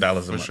 $100 a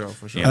month.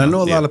 For sure. You And I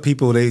know a lot of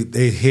people,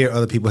 they hear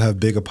other people have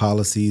bigger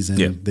policies, and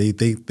Yeah.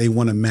 they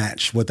want to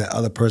match what that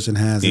other person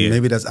has, and Yeah.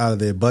 maybe that's out of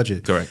their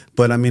budget. Correct.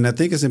 But I mean, I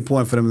think it's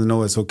important for them to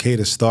know it's okay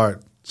to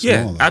start smaller.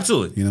 Yeah,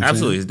 absolutely. You know what I'm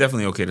Absolutely. saying? It's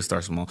definitely okay to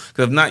start small,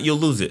 because if not, you'll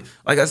lose it.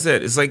 Like I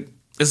said,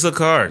 it's a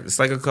car. It's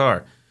like a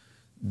car.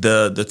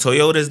 The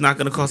Toyota is not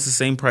going to cost the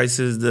same price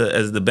as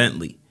the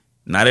Bentley.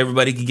 Not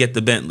everybody can get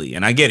the Bentley,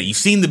 and I get it. You've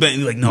seen the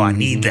Bentley, like, no, I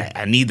need that.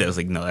 I need that. It's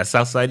like, no, that's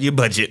outside your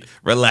budget.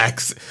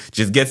 Relax.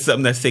 Just get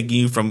something that's taking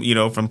you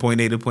from point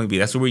A to point B.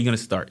 That's where you're going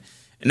to start.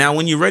 Now,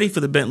 when you're ready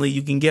for the Bentley,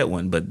 you can get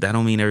one, but that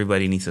don't mean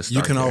everybody needs to start.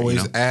 You can there, always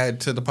you know? add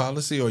to the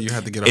policy, or you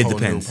have to get a whole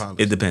new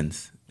policy. It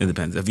depends. It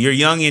depends. If you're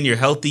young and you're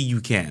healthy,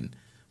 you can,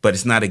 but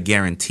it's not a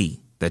guarantee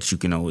that you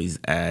can always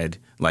add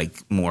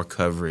like more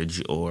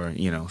coverage, or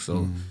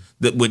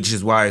which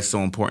is why it's so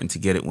important to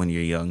get it when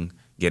you're young,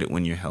 get it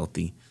when you're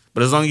healthy.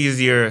 But as long as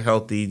you're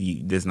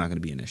healthy, there's not going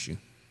to be an issue.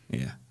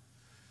 Yeah.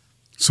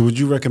 So would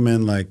you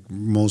recommend, like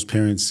most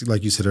parents,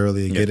 like you said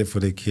earlier, get it for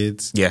their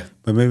kids? Yeah.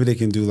 But maybe they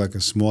can do like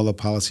a smaller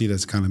policy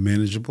that's kind of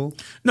manageable?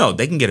 No,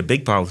 they can get a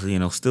big policy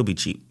and it'll still be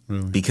cheap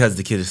because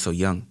the kid is so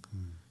young.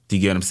 Do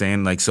you get what I'm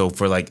saying? Like, so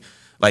for like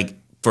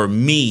for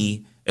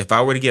me, if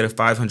I were to get a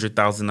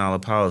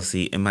 $500,000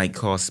 policy, it might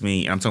cost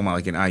me, I'm talking about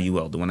like an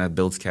IUL, the one that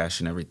builds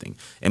cash and everything.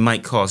 It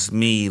might cost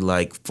me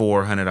like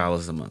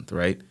 $400 a month,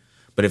 right?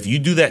 But if you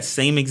do that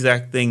same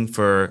exact thing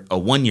for a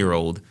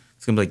 1-year-old,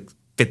 it's going to be like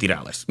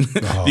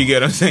 $50. Do you get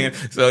what I'm saying?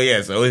 So,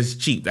 yeah, so it's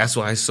cheap. That's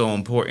why it's so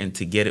important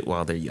to get it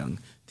while they're young.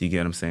 Do you get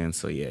what I'm saying?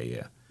 So,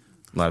 yeah.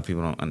 A lot of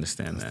people don't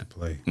understand that. The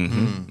play.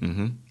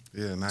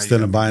 Yeah, now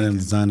Instead of buying them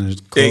designer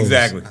clothes.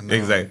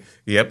 Exactly.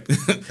 Yep.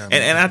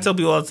 and I tell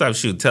people all the time,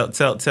 shoot, tell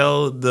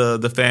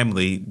the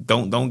family,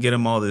 don't get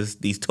them all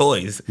these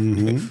toys.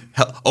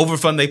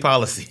 Overfund their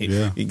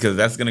policy, because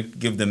that's gonna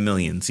give them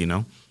millions,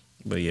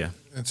 But yeah.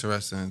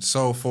 Interesting.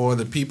 So for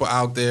the people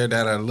out there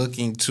that are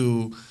looking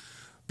to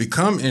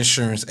become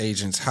insurance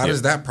agents, how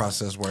does that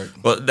process work?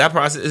 Well, that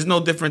process is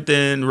no different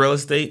than real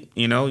estate.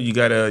 You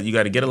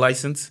gotta get a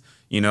license.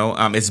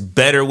 It's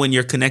better when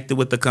you're connected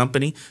with the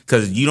company,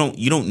 because you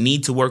don't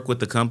need to work with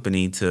the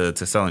company to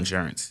sell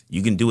insurance.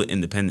 You can do it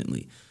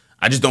independently.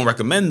 I just don't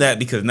recommend that,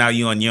 because now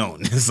you're on your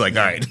own. It's like,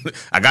 all right,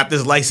 I got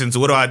this license.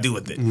 What do I do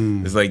with it?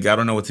 It's like, I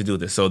don't know what to do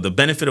with this. So the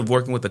benefit of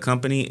working with the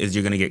company is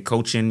you're going to get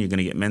coaching, you're going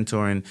to get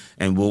mentoring,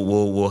 and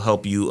we'll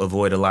help you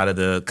avoid a lot of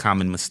the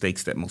common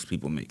mistakes that most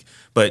people make.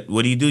 But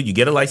what do? You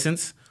get a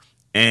license.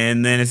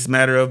 And then it's a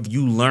matter of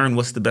you learn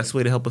what's the best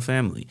way to help a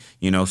family.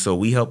 So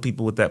we help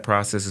people with that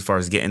process as far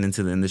as getting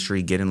into the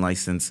industry, getting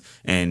licensed,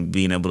 and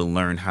being able to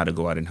learn how to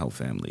go out and help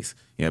families.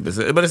 Yeah, but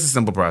it's a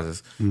simple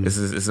process.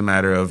 It's a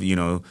matter of,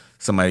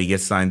 somebody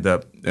gets signed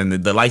up. And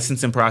the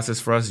licensing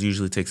process for us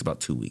usually takes about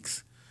 2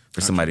 weeks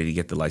for somebody to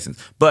get the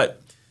license. But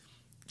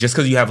just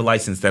because you have a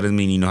license, that doesn't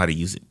mean you know how to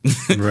use it.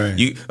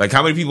 Right. Like,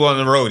 how many people on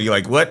the road? You're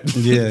like, what?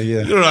 Yeah.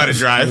 You don't know how to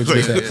drive.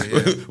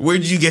 Yeah. Where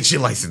did you get your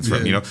license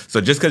from?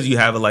 So just because you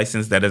have a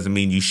license, that doesn't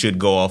mean you should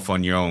go off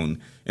on your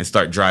own and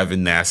start driving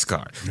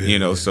NASCAR.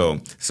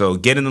 So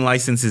getting the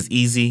license is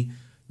easy.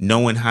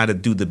 Knowing how to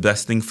do the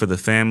best thing for the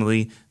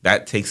family,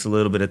 that takes a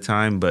little bit of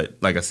time. But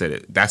like I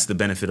said, that's the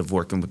benefit of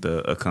working with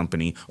a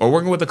company or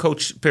working with a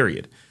coach,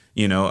 period.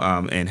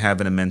 And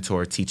having a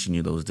mentor teaching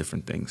you those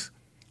different things.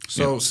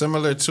 So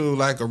similar to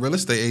like a real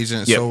estate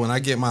agent. Yep. So when I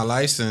get my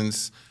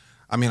license,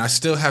 I mean, I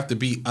still have to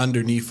be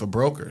underneath a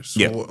broker.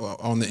 So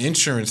on the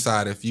insurance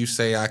side, if you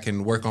say I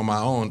can work on my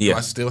own, do I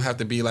still have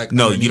to be like?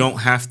 No, underneath? You don't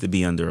have to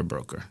be under a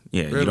broker.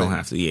 Yeah, Really? You don't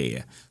have to.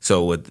 Yeah.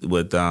 So with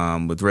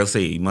real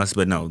estate, you must,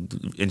 but no,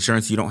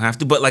 insurance you don't have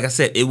to. But like I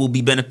said, it will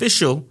be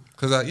beneficial.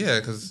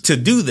 Because to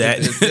do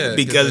that,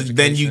 because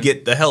then you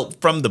get the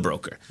help from the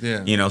broker.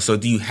 Yeah. So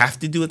do you have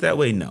to do it that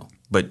way? No,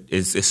 but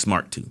it's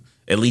smart to,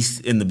 at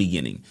least in the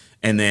beginning.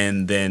 And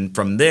then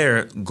from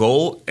there,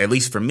 goal, at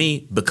least for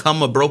me,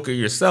 become a broker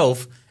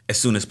yourself as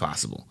soon as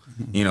possible.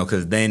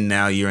 Because then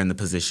now you're in the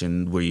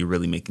position where you're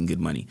really making good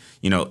money.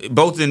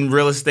 Both in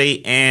real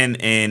estate and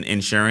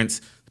insurance,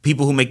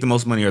 people who make the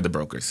most money are the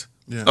brokers.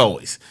 Yeah.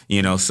 Always.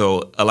 You know,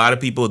 so a lot of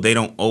people, they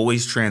don't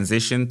always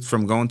transition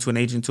from going to an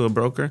agent to a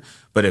broker.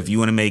 But if you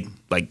want to make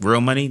like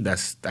real money,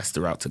 that's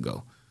the route to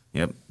go.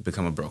 Yep.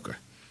 Become a broker.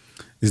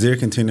 Is there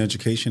continuing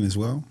education as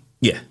well?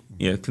 Yeah.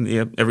 Yeah.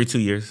 Every 2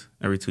 years.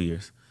 Every 2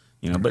 years.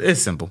 You know, but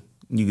it's simple.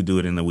 You could do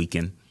it in the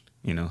weekend,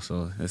 you know,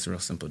 so it's real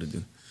simple to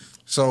do.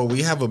 So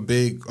we have a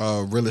big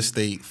real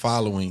estate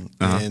following,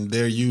 and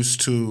they're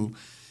used to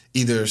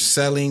either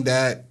selling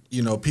that,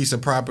 you know, piece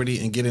of property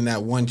and getting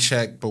that one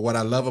check. But what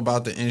I love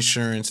about the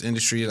insurance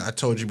industry, I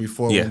told you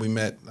before when we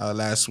met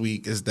last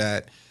week, is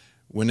that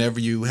whenever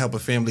you help a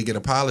family get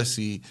a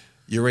policy,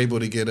 you're able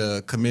to get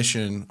a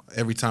commission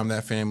every time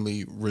that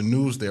family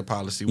renews their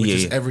policy, which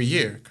is every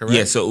year, correct?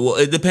 Yeah, so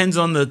it depends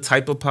on the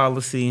type of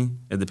policy.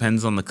 It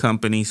depends on the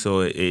company,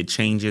 so it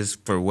changes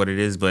for what it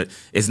is. But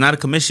it's not a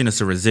commission,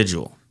 it's a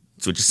residual,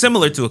 which is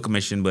similar to a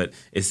commission, but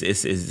it's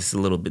a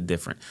little bit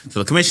different. So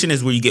the commission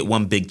is where you get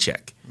one big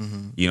check.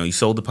 You know, you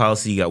sold the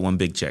policy, you got one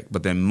big check.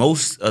 But then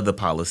most of the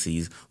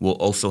policies will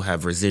also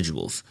have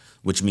residuals,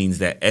 which means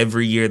that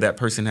every year that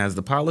person has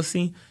the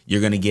policy,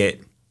 you're going to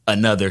get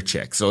another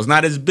check. So it's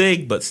not as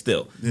big, but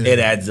still, it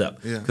adds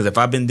up. Because if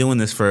I've been doing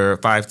this for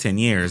 5-10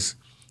 years,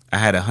 I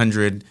had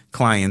 100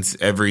 clients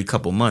every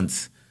couple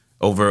months.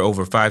 Over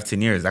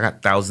 5-10 years, I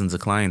got thousands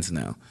of clients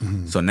now.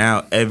 So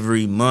now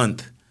every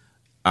month,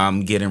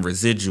 I'm getting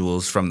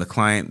residuals from the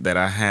client that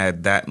I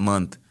had that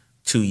month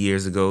 2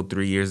 years ago,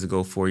 3 years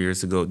ago, 4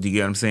 years ago. Do you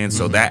get what I'm saying?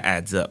 So that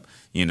adds up,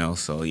 you know,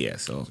 so yeah.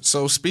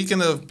 So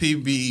speaking of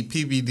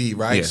PBD,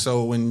 right? Yeah.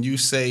 So when you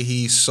say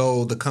he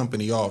sold the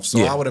company off,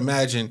 so I would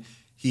imagine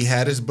he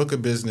had his book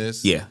of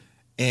business. Yeah.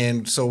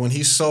 And so when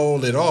he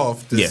sold it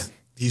off,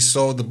 he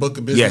sold the book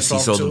of business yes, he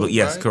off sold too, the book.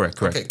 Yes, right?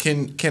 correct. Okay.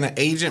 Can an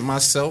agent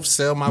myself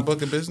sell my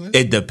book of business?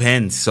 It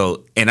depends.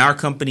 So in our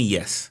company,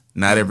 yes.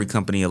 Not every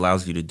company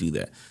allows you to do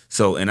that.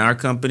 So in our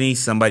company,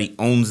 somebody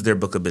owns their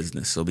book of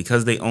business. So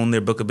because they own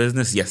their book of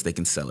business, yes, they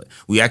can sell it.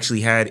 We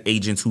actually had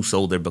agents who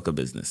sold their book of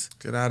business.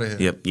 Get out of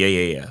here. Yep.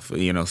 Yeah.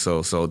 You know,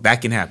 so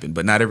that can happen,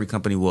 but not every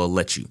company will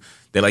let you.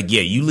 They're like,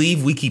 yeah, you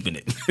leave, we keeping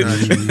it.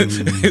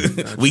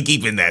 Gotcha. We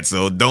keeping that,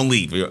 so don't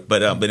leave.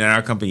 But in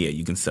our company, yeah,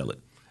 you can sell it.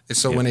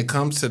 So when it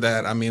comes to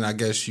that, I mean, I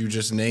guess you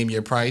just name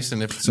your price,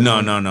 and if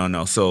someone...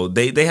 No. So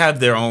they have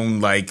their own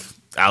like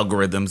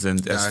algorithms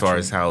and as far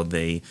as how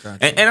they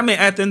and I mean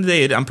at the end of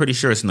the day, I'm pretty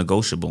sure it's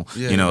negotiable.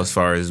 You know, as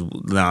far as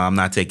no, I'm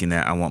not taking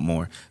that, I want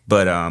more.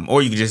 But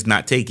or you can just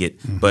not take it.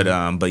 But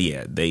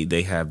yeah,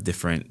 they have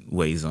different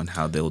ways on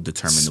how they'll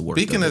determine the work.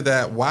 Speaking of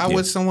that, why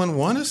would someone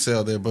want to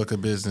sell their book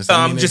of business?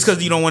 Just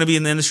because you don't want to be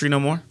in the industry no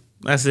more.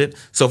 That's it.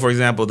 So, for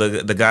example,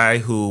 the guy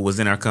who was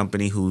in our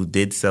company who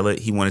did sell it,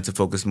 he wanted to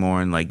focus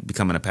more on like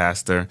becoming a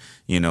pastor,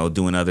 you know,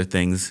 doing other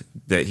things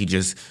that he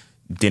just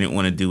didn't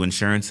want to do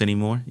insurance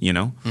anymore, you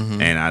know.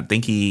 And I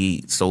think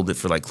he sold it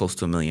for like close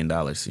to $1 million,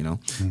 you know.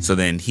 So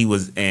then he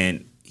was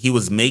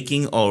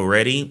making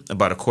already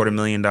about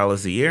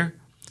 $250,000 a year.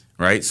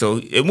 Right, so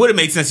it would have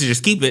made sense to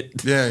just keep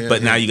it.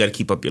 But now you got to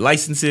keep up your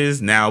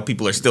licenses. Now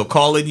people are still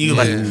calling you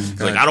like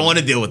I don't want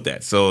to deal with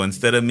that. So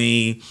instead of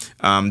me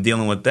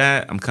dealing with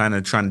that, I'm kind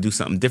of trying to do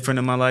something different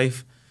in my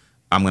life.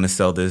 I'm gonna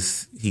sell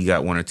this. He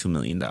got $1 or $2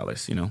 million.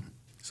 You know,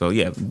 so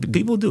yeah,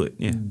 people do it.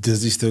 Yeah.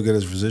 Does he still get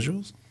his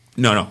residuals?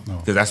 No,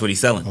 because that's what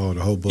he's selling. Oh,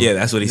 the whole book. Yeah,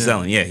 that's what he's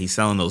selling. Yeah, he's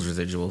selling those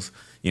residuals.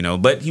 You know,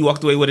 but he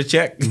walked away with a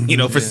check, you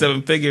know, for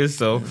 7 figures.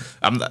 So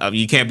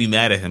you can't be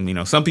mad at him. You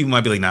know, some people might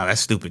be like, "Nah, that's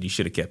stupid. You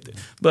should have kept it."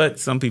 But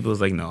some people is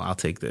like, "No, I'll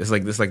take this."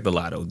 It's like the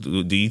lotto.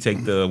 Do you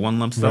take the one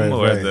lump sum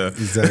the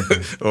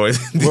exactly? Or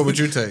what would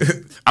you take?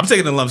 I'm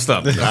taking the lump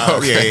sum.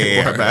 Oh,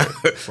 yeah.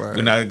 Word.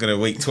 We're not gonna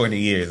wait 20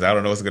 years. I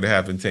don't know what's gonna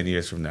happen 10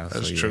 years from now.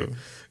 That's so, true.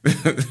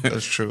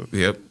 That's true.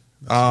 Yep.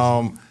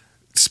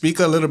 Speak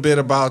a little bit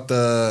about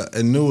the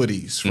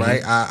annuities,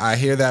 right? I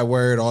hear that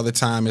word all the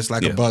time. It's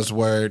like a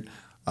buzzword.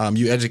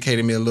 You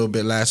educated me a little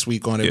bit last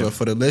week on it, but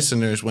for the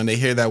listeners, when they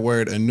hear that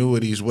word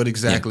annuities, what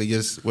exactly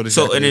is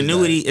so an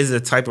annuity is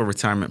a type of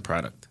retirement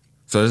product.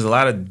 So there's a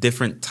lot of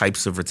different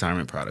types of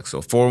retirement products.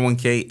 So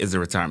 401k is a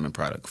retirement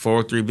product.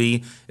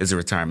 403b is a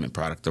retirement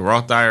product. The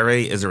Roth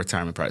IRA is a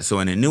retirement product. So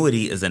an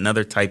annuity is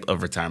another type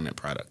of retirement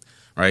product,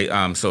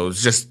 right? So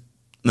it's just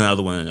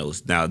another one of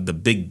those. Now, the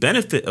big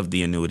benefit of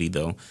the annuity,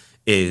 though,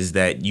 is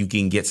that you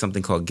can get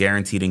something called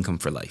guaranteed income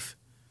for life.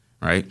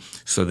 Right.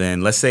 So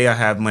then let's say I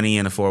have money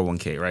in a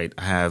 401k, right?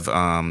 I have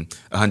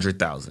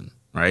 100,000,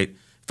 right?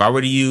 If I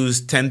were to use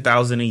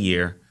 10,000 a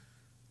year,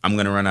 I'm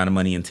going to run out of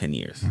money in 10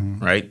 years,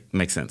 right?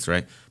 Makes sense,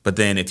 right? But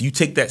then if you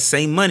take that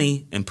same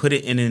money and put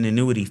it in an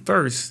annuity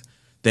first,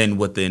 then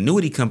what the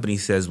annuity company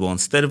says, well,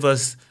 instead of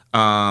us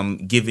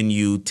giving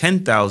you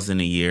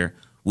 10,000 a year,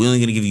 we're only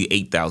going to give you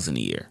 8,000 a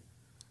year,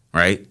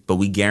 right? But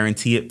we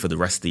guarantee it for the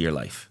rest of your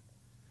life.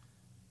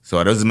 So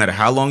it doesn't matter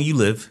how long you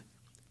live.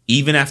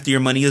 Even after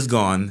your money is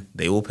gone,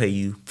 they will pay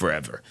you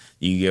forever.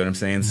 You get what I'm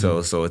saying? So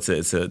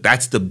it's a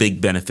that's the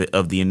big benefit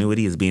of the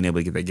annuity, is being able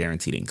to get that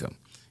guaranteed income.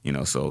 You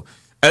know, so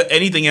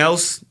anything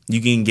else you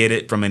can get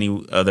it from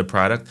any other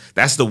product.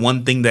 That's the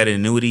one thing that an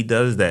annuity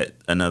does that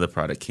another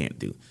product can't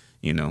do.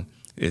 You know,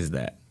 is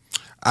that.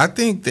 I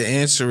think the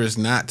answer is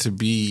not to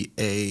be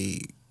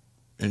a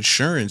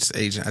insurance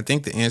agent. I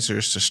think the answer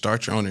is to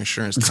start your own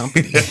insurance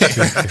company. I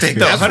think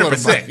No, that's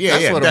 100%.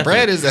 That's what a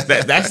brand is.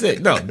 That's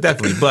it. No,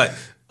 definitely. But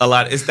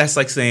that's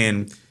like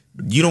saying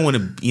you don't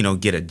want to,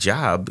 get a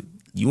job.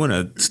 You want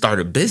to start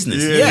a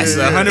business. Yes,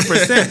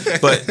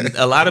 100%. But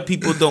a lot of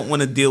people don't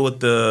want to deal with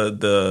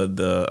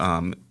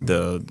the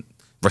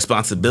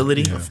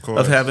responsibility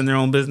of having their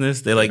own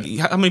business. They're like,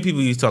 how many people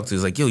you talk to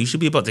is like, yo, you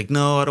should be about like,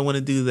 no, I don't want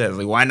to do that. It's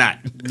like, why not?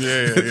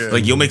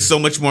 Like, you'll make so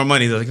much more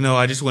money. They're like, no,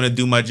 I just want to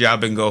do my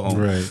job and go home.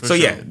 Right. So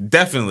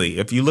definitely,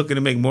 if you're looking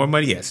to make more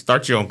money,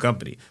 start your own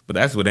company. But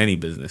that's with any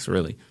business,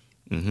 really.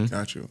 Mm-hmm.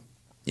 Got you.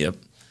 Yep.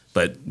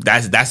 But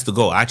that's the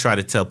goal. I try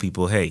to tell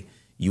people, hey,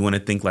 you want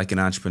to think like an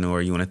entrepreneur,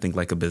 you want to think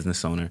like a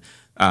business owner,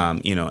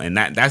 and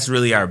that's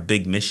really our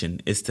big mission,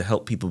 is to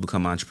help people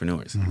become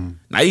entrepreneurs. Mm-hmm.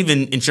 Not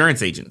even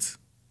insurance agents,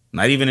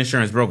 not even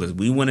insurance brokers.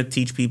 We want to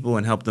teach people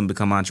and help them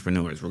become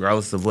entrepreneurs,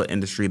 regardless of what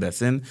industry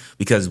that's in,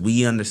 because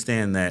we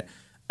understand that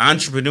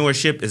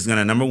entrepreneurship is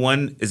number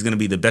one, is going to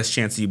be the best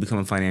chance of you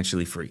becoming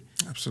financially free.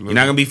 Absolutely.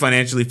 You're not going to be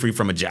financially free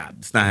from a job.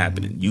 It's not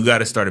happening. You got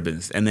to start a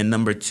business. And then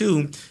number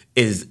two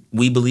is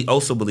we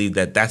also believe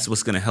that that's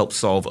what's going to help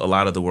solve a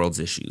lot of the world's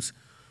issues.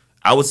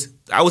 I would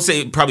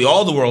say probably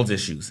all the world's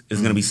issues is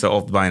going to be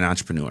solved by an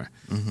entrepreneur.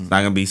 Mm-hmm. It's not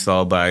going to be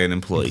solved by an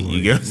employee.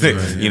 You get what I'm saying?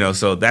 Right, yeah.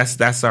 So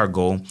that's our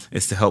goal,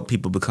 is to help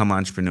people become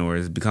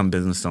entrepreneurs, become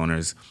business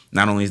owners.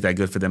 Not only is that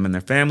good for them and their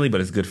family, but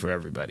it's good for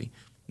everybody.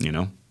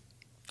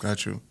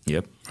 Got you.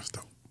 Yep. That's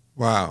dope.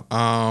 Wow.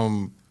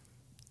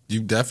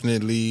 You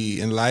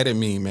definitely enlightened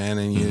me, man,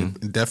 and you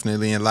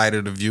definitely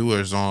enlightened the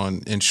viewers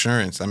on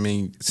insurance. I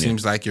mean, it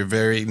seems like you're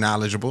very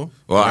knowledgeable.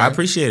 Well, right? I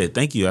appreciate it.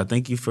 Thank you. I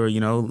thank you for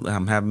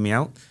having me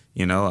out.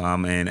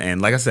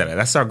 And like I said,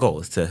 that's our goal,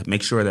 is to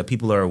make sure that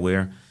people are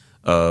aware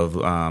of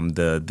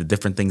the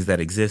different things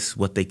that exist,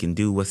 what they can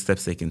do, what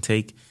steps they can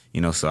take.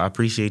 So I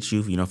appreciate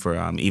you, for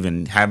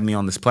even having me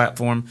on this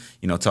platform,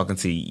 talking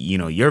to,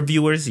 your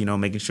viewers,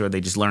 making sure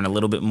they just learn a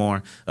little bit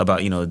more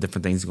about, the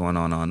different things going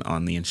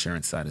on the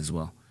insurance side as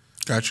well.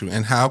 Got you.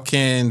 And how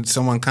can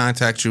someone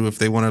contact you if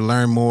they want to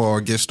learn more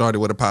or get started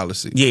with a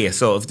policy? Yeah.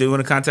 So if they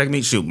want to contact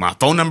me, my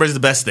phone number is the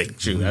best thing.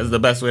 That's the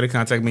best way to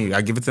contact me.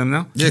 I give it to them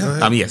now? Yeah. Go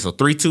ahead. So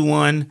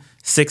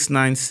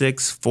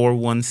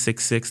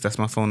 321-696-4166. That's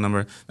my phone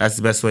number. That's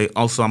the best way.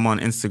 Also, I'm on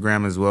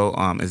Instagram as well.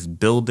 It's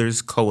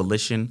Builders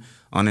Coalition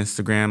on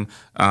Instagram.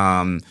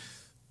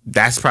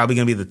 That's probably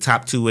going to be the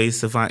top two ways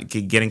to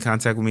get in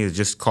contact with me, is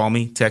just call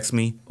me, text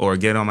me, or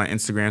get on my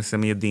Instagram,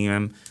 send me a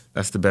DM.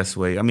 That's the best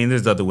way. I mean,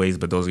 there's other ways,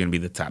 but those are going to be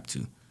the top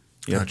two.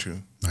 Yep. Got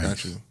you. Nice.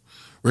 Got you.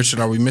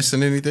 Richard, are we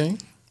missing anything?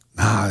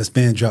 Nah, this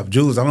man dropped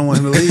jewels. I don't want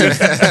him to leave. Well,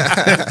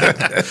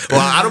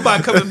 I don't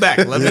mind coming back.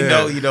 Let me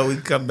know. We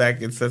can come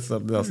back and set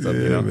something else up.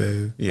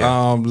 Man.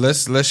 Yeah.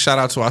 Let's shout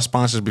out to our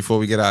sponsors before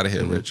we get out of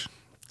here, Rich.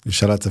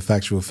 Shout out to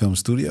Factual Film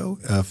Studio.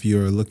 If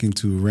you're looking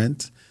to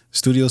rent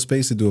studio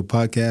space to do a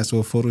podcast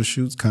or photo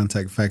shoots,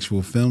 contact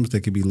Factual Films.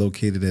 They can be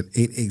located at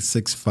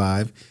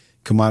 8865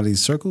 Commodity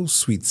Circle,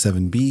 Suite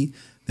 7B.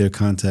 Their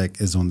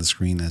contact is on the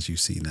screen as you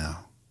see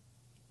now.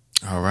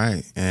 All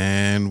right.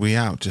 And we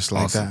out just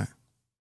like that.